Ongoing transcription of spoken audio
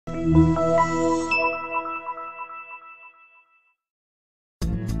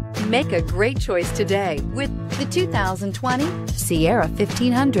Make a great choice today with the 2020 Sierra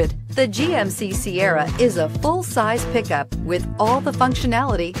 1500. The GMC Sierra is a full-size pickup with all the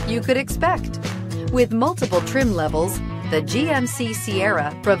functionality you could expect. With multiple trim levels, the GMC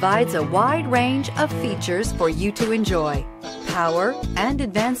Sierra provides a wide range of features for you to enjoy. Power and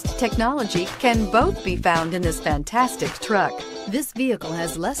advanced technology can both be found in this fantastic truck. This vehicle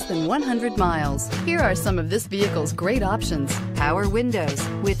has less than 100 miles. Here are some of this vehicle's great options: power windows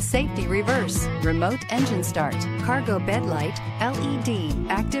with safety reverse, remote engine start, cargo bed light, LED,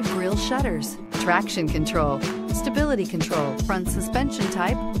 active grille shutters, traction control, stability control, front suspension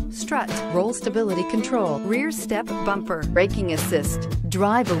type, strut, roll stability control, rear step bumper, braking assist.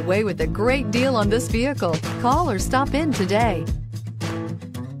 Drive away with a great deal on this vehicle. Call or stop in today.